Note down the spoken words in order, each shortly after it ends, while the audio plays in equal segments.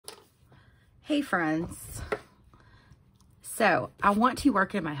Hey friends, so I want to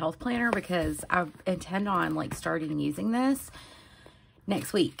work in my health planner because I intend on like starting using this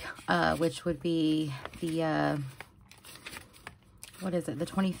next week, which would be the, what is it, the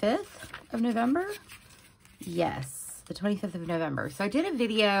 25th of November? Yes, the 25th of November. So I did a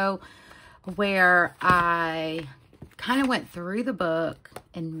video where I kind of went through the book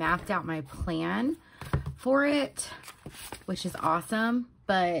and mapped out my plan for it, which is awesome.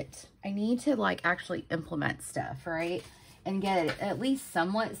 But I need to like actually implement stuff, right? And get it at least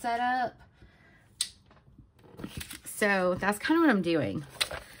somewhat set up. So that's kind of what I'm doing.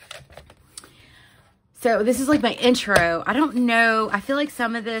 So this is like my intro. I don't know. I feel like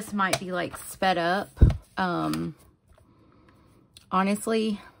some of this might be like sped up,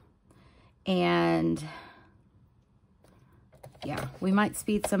 honestly. And yeah, we might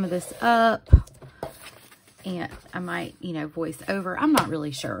speed some of this up. And I might, you know, voice over. I'm not really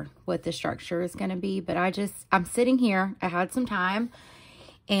sure what the structure is going to be, but I'm sitting here. I had some time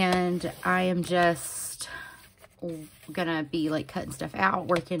and I am just going to be like cutting stuff out,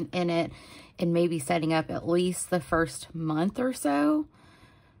 working in it, and maybe setting up at least the first month or so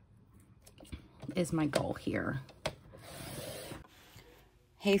is my goal here.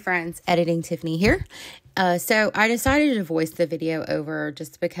 Hey friends, Editing Tiffany here. So I decided to voice the video over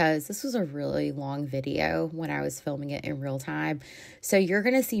just because this was a really long video when I was filming it in real time. So you're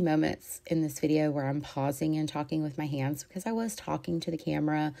going to see moments in this video where I'm pausing and talking with my hands because I was talking to the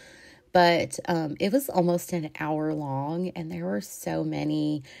camera, but it was almost an hour long and there were so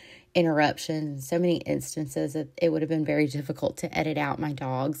many interruptions, so many instances that it would have been very difficult to edit out my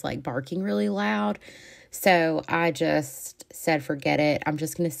dogs like barking really loud. So I just said, forget it. I'm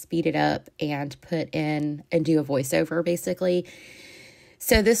just going to speed it up and put in and do a voiceover basically.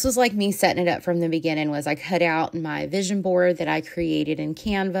 So this was like me setting it up from the beginning. Was I cut out my vision board that I created in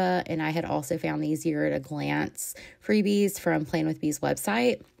Canva. And I had also found these year at a glance freebies from Playing with Bees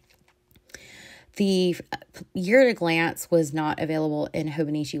website. The year at a glance was not available in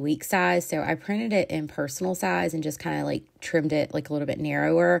Hobonichi week size. So I printed it in personal size and just kind of like trimmed it like a little bit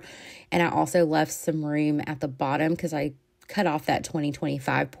narrower. And I also left some room at the bottom because I cut off that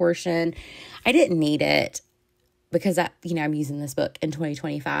 2025 portion. I didn't need it because I'm using this book in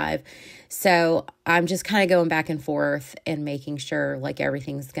 2025. So I'm just kind of going back and forth and making sure like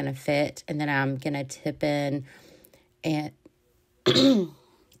everything's going to fit. And then I'm going to tip in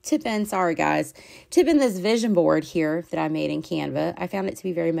this vision board here that I made in Canva. I found it to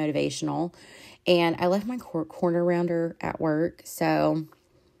be very motivational, and I left my corner rounder at work, so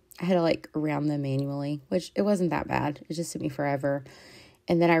I had to like round them manually, which it wasn't that bad. It just took me forever.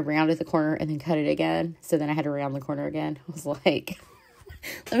 And then I rounded the corner and then cut it again. So then I had to round the corner again. I was like,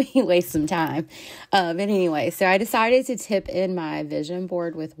 let me waste some time. But anyway, so I decided to tip in my vision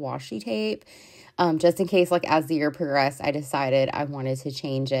board with washi tape. Just in case, like, as the year progressed, I decided I wanted to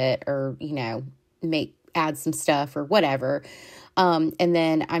change it or, you know, add some stuff or whatever. And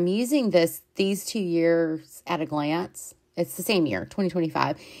then I'm using these 2 years at a glance. It's the same year,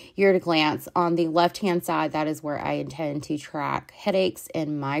 2025, year at a glance. On the left-hand side, that is where I intend to track headaches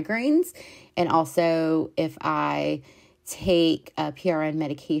and migraines. And also if I take a PRN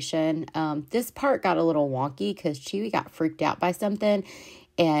medication. This part got a little wonky because Chewy got freaked out by something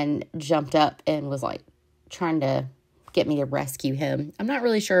and jumped up and was like trying to get me to rescue him. I'm not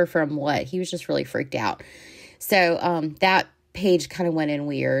really sure from what. He was just really freaked out. So that page kind of went in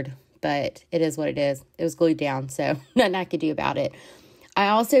weird, but it is what it is. It was glued down, so nothing I could do about it. I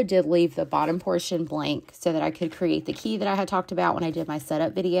also did leave the bottom portion blank so that I could create the key that I had talked about when I did my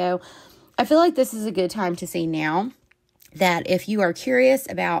setup video. I feel like this is a good time to say now that if you are curious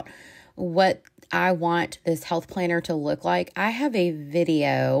about what I want this health planner to look like, I have a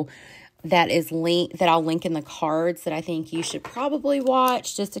video that I'll link in the cards that I think you should probably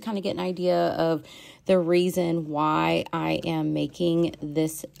watch just to kind of get an idea of the reason why I am making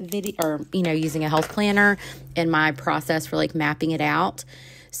this video, or, you know, using a health planner in my process for like mapping it out.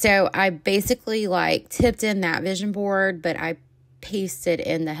 So I basically like tipped in that vision board, but I pasted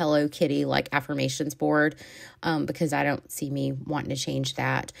in the Hello Kitty like affirmations board because I don't see me wanting to change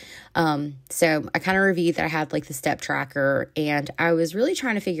that. So I kind of reviewed that I had like the step tracker, and I was really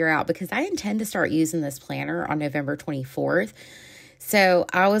trying to figure out, because I intend to start using this planner on November 24th. So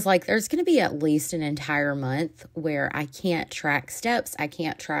I was like, there's going to be at least an entire month where I can't track steps. I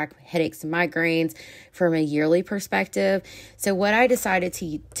can't track headaches and migraines from a yearly perspective. So what I decided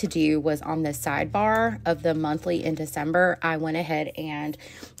to do was, on the sidebar of the monthly in December, I went ahead and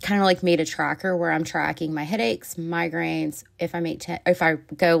kind of like made a tracker where I'm tracking my headaches, migraines, if I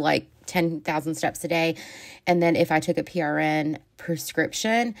go like 10,000 steps a day, and then if I took a PRN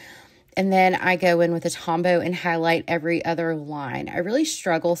prescription. And then I go in with a Tombow and highlight every other line. I really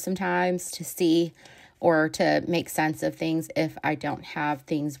struggle sometimes to see or to make sense of things if I don't have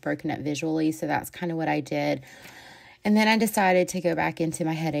things broken up visually. So that's kind of what I did. And then I decided to go back into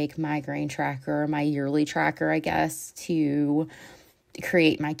my headache migraine tracker, my yearly tracker, I guess, to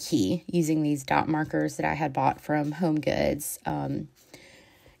create my key using these dot markers that I had bought from Home Goods.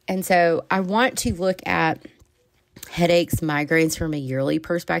 And so I want to look at headaches, migraines from a yearly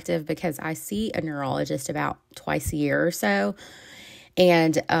perspective because I see a neurologist about twice a year or so.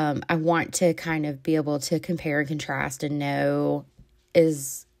 And I want to kind of be able to compare and contrast and know,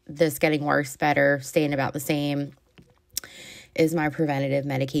 is this getting worse, better, staying about the same? Is my preventative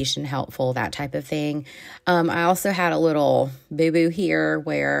medication helpful? That type of thing. I also had a little boo-boo here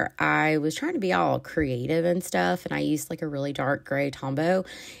where I was trying to be all creative and stuff. And I used like a really dark gray Tombow.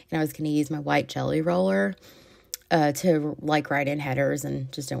 And I was going to use my white jelly roller to like write in headers,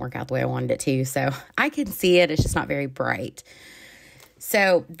 and just didn't work out the way I wanted it to. So I can see it. It's just not very bright.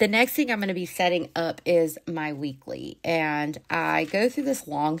 So the next thing I'm going to be setting up is my weekly, and I go through this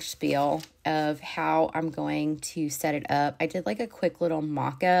long spiel of how I'm going to set it up. I did like a quick little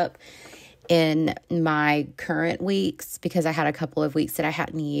mock-up in my current weeks because I had a couple of weeks that I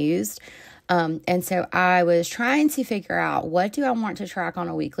hadn't used. And so I was trying to figure out, what do I want to track on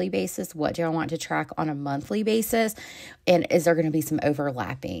a weekly basis? What do I want to track on a monthly basis? And is there going to be some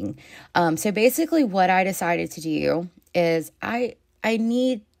overlapping? So basically what I decided to do is I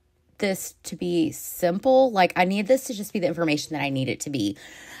need this to be simple. Like, I need this to just be the information that I need it to be.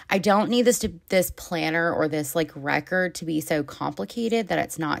 I don't need this planner or this like record to be so complicated that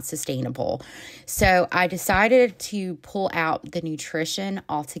it's not sustainable. So I decided to pull out the nutrition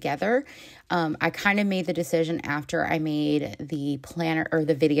altogether. I kind of made the decision after I made the planner or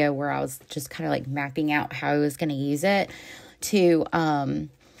the video where I was just kind of like mapping out how I was going to use it to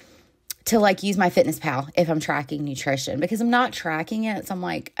like use my Fitness Pal if I'm tracking nutrition, because I'm not tracking it. So I'm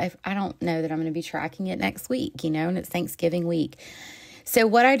like, I don't know that I'm going to be tracking it next week, and it's Thanksgiving week. So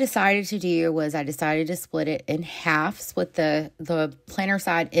what I decided to do was I decided to split it in half, split the planner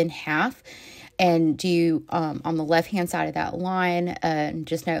side in half, and do on the left-hand side of that line,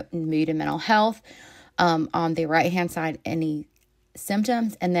 just note mood and mental health. On the right-hand side, any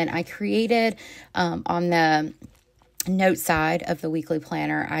symptoms. And then I created on the note side of the weekly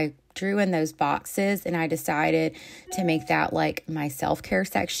planner, I drew in those boxes, and I decided to make that like my self-care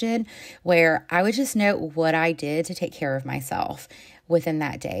section where I would just note what I did to take care of myself within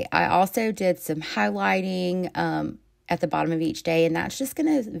that day. I also did some highlighting at the bottom of each day, and that's just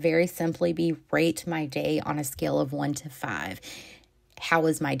going to very simply be rate my day on a scale of 1 to 5. How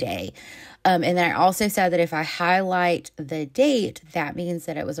was my day? And then I also said that if I highlight the date, that means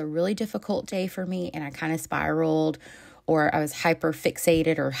that it was a really difficult day for me and I kind of spiraled, or I was hyper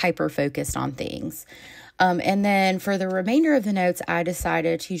fixated or hyper focused on things. And then for the remainder of the notes, I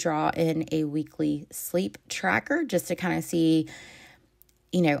decided to draw in a weekly sleep tracker just to kind of see,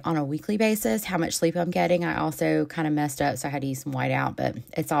 on a weekly basis, how much sleep I'm getting. I also kind of messed up, so I had to use some whiteout, but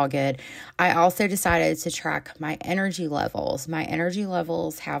it's all good. I also decided to track my energy levels. My energy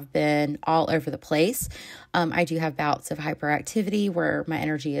levels have been all over the place. I do have bouts of hyperactivity where my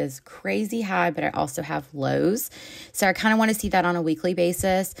energy is crazy high, but I also have lows. So I kind of want to see that on a weekly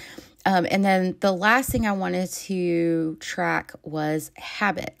basis. And then the last thing I wanted to track was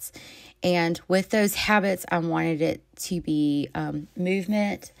habits. And with those habits, I wanted it to be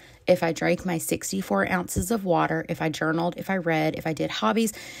movement, if I drank my 64 ounces of water, if I journaled, if I read, if I did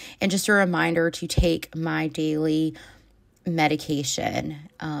hobbies, and just a reminder to take my daily medication.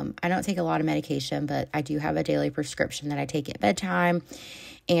 I don't take a lot of medication, but I do have a daily prescription that I take at bedtime.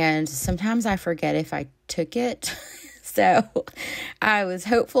 And sometimes I forget if I took it. So I was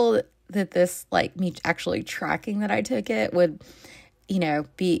hopeful that this, like me actually tracking that I took it, would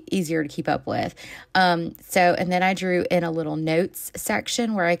be easier to keep up with. And then I drew in a little notes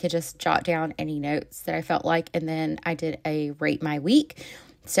section where I could just jot down any notes that I felt like. And then I did a rate my week.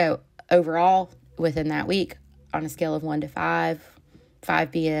 So overall, within that week, on a scale of 1 to 5,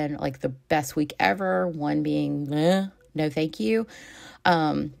 5 being like the best week ever, 1 being, no, thank you.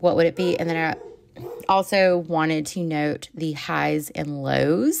 What would it be? And then I also wanted to note the highs and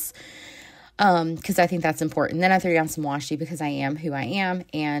lows, because I think that's important. Then I threw down some washi because I am who I am,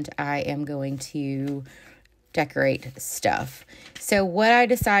 and I am going to decorate stuff. So what I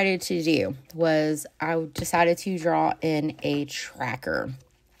decided to do was I decided to draw in a tracker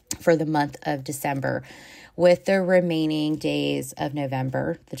for the month of December with the remaining days of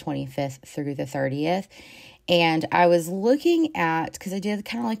November, the 25th through the 30th. And I was looking at, because I did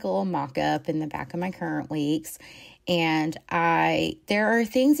kind of like a little mock-up in the back of my current weeks, And there are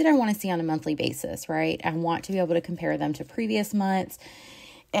things that I want to see on a monthly basis, right? I want to be able to compare them to previous months.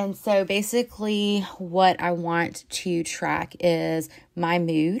 And so basically what I want to track is my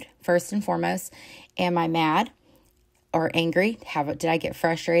mood, first and foremost, am I mad or angry? Did I get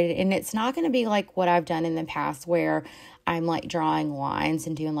frustrated? And it's not going to be like what I've done in the past where I'm like drawing lines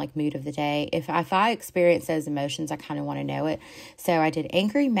and doing like mood of the day. If I experience those emotions, I kind of want to know it. So I did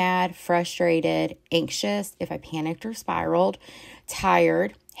angry, mad, frustrated, anxious, if I panicked or spiraled,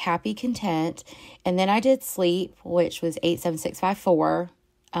 tired, happy, content. And then I did sleep, which was 87654.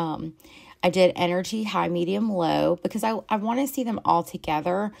 I did energy, high, medium, low, because I want to see them all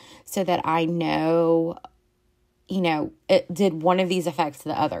together so that I know, did one of these affect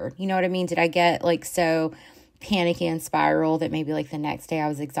the other? You know what I mean? Did I get like so panicky and spiral that maybe like the next day I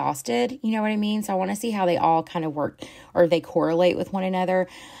was exhausted? You know what I mean? So I want to see how they all kind of work or they correlate with one another.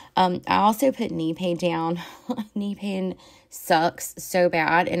 I also put knee pain down. Knee pain sucks so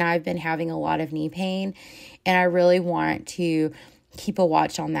bad, and I've been having a lot of knee pain, and I really want to keep a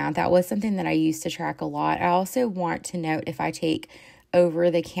watch on that. That was something that I used to track a lot. I also want to note if I take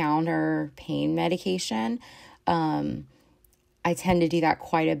over-the-counter pain medication. I tend to do that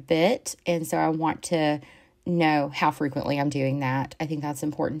quite a bit, and so I want to know how frequently I'm doing that. I think that's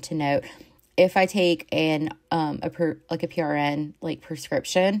important to note. If I take a PRN like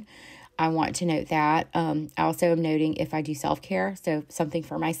prescription, I want to note that. I also am noting if I do self-care, so something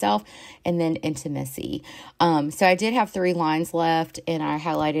for myself, and then intimacy. So I did have 3 lines left, and I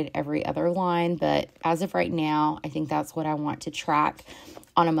highlighted every other line, but as of right now, I think that's what I want to track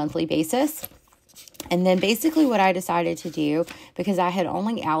on a monthly basis. And then basically what I decided to do, because I had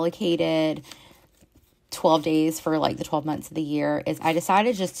only allocated 12 days for like the 12 months of the year, is I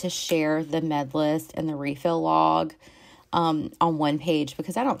decided just to share the med list and the refill log on one page,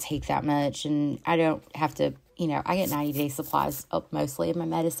 because I don't take that much and I don't have to, I get 90-day supplies mostly of my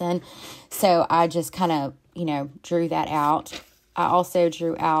medicine. So I just kind of, drew that out. I also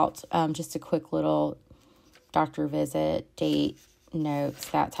drew out just a quick little doctor visit, date, notes,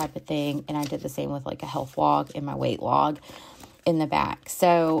 that type of thing. And I did the same with like a health log and my weight log in the back.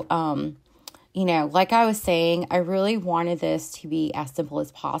 So, like I was saying, I really wanted this to be as simple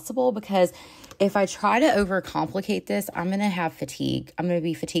as possible, because if I try to overcomplicate this, I'm going to have fatigue. I'm going to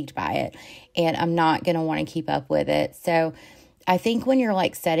be fatigued by it, and I'm not going to want to keep up with it. So I think when you're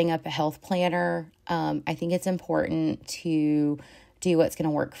like setting up a health planner, I think it's important to do what's going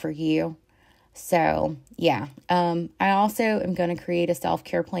to work for you. So yeah, I also am going to create a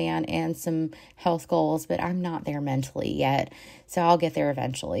self-care plan and some health goals, but I'm not there mentally yet. So I'll get there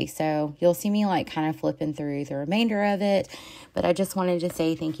eventually. So you'll see me like kind of flipping through the remainder of it, but I just wanted to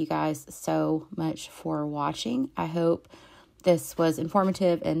say thank you guys so much for watching. I hope this was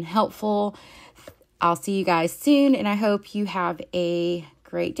informative and helpful. I'll see you guys soon, and I hope you have a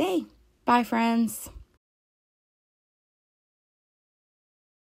great day. Bye, friends.